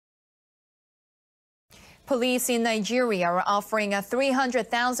Police in Nigeria are offering a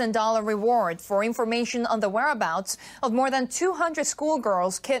 $300,000 reward for information on the whereabouts of more than 200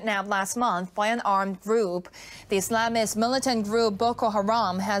 schoolgirls kidnapped last month by an armed group. The Islamist militant group Boko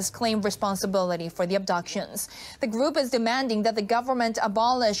Haram has claimed responsibility for the abductions. The group is demanding that the government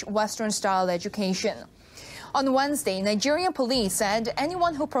abolish Western-style education. On Wednesday, Nigerian police said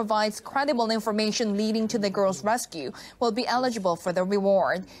anyone who provides credible information leading to the girls' rescue will be eligible for the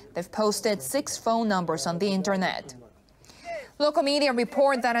reward. They've posted 6 phone numbers on the internet. Local media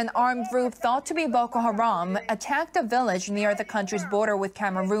report that an armed group thought to be Boko Haram attacked a village near the country's border with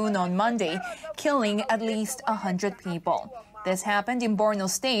Cameroon on Monday, killing at least 100 people. This happened in Borno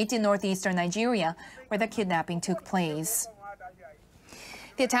state in northeastern Nigeria, where the kidnapping took place.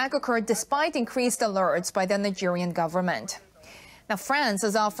 The attack occurred despite increased alerts by the Nigerian government. Now, France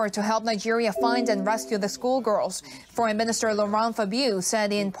has offered to help Nigeria find and rescue the schoolgirls. Foreign Minister Laurent Fabius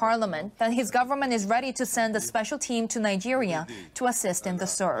said in Parliament that his government is ready to send a special team to Nigeria to assist in the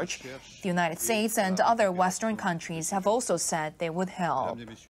search. The United States and other Western countries have also said they would help.